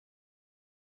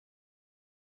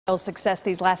Success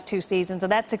these last 2 seasons,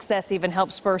 and that success even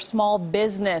helped spur small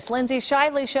business. Lindsay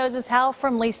Shively shows us how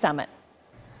from Lee Summit.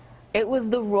 It was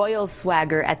the Royals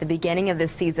swagger at the beginning of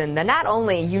this season that not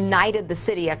only united the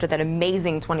city after that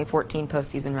amazing 2014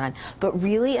 postseason run, but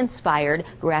really inspired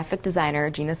graphic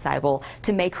designer Gina Seibel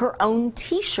to make her own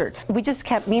T-shirt.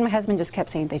 Me and my husband just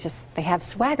kept saying they have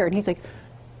swagger, and he's like,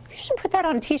 you should put that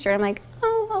on a T-shirt. I'm like,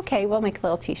 oh, okay, we'll make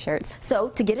little T-shirts. So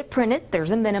to get it printed,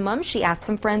 there's a minimum. She asked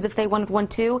some friends if they wanted one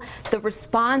too. The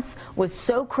response was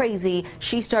so crazy,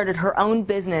 she started her own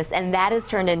business, and that has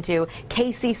turned into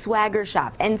KC Swagger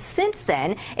Shop. And since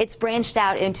then, it's branched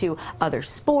out into other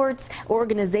sports,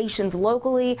 organizations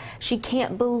locally. She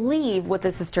can't believe what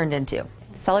this has turned into.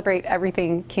 Celebrate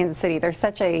everything Kansas City. There's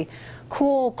such a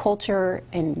cool culture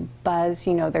and buzz.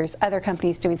 You know, there's other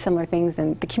companies doing similar things,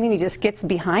 and the community just gets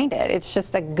behind it. It's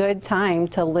just a good time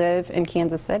to live in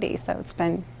Kansas City, so it's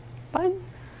been fun.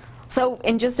 So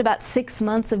in just about 6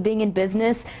 months of being in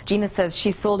business, Gina says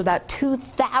she's sold about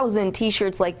 2,000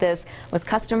 T-shirts like this with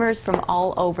customers from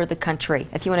all over the country.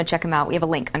 If you want to check them out, we have a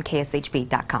link on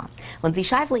KSHB.com. Lindsay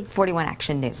Shively, 41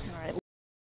 Action News.